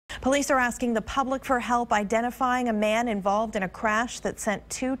Police are asking the public for help identifying a man involved in a crash that sent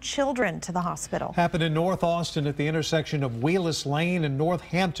 2 children to the hospital. Happened in North Austin at the intersection of Wheeless Lane and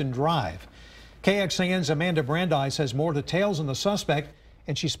Northampton Drive. KXAN's Amanda Brandeis has more details on the suspect,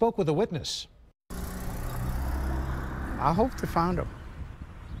 and she spoke with a witness. I hope to find him.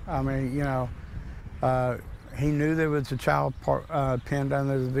 I mean, you know, he knew there was a child pinned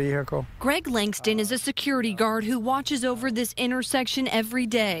under the vehicle. Greg Langston is a security guard who watches over this intersection every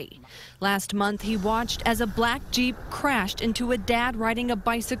day. Last month, he watched as a black Jeep crashed into a dad riding a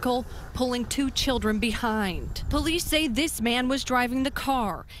bicycle, pulling 2 children behind. Police say this man was driving the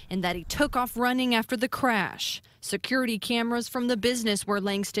car and that he took off running after the crash. Security cameras from the business where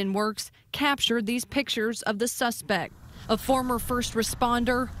Langston works captured these pictures of the suspect. A former first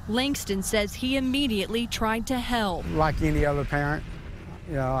responder, Langston says he immediately tried to help. Like any other parent,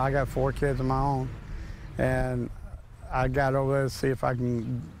 you know, I got 4 kids of my own, and I got over there to see if I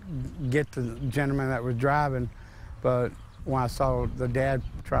can get the gentleman that was driving, but when I saw the dad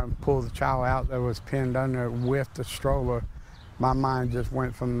trying to pull the child out that was pinned under with the stroller, my mind just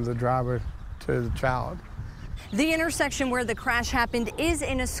went from the driver to the child. The intersection where the crash happened is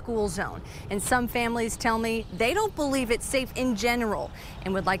in a school zone, and some families tell me they don't believe it's safe in general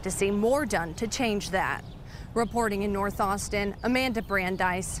and would like to see more done to change that. Reporting in North Austin, Amanda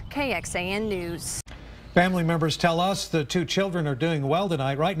Brandeis, KXAN News. Family members tell us the 2 children are doing well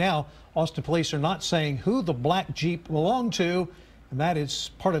tonight. Right now, Austin police are not saying who the black Jeep belonged to, and that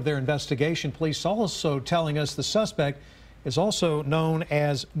is part of their investigation. Police also telling us the suspect is also known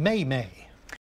as May May.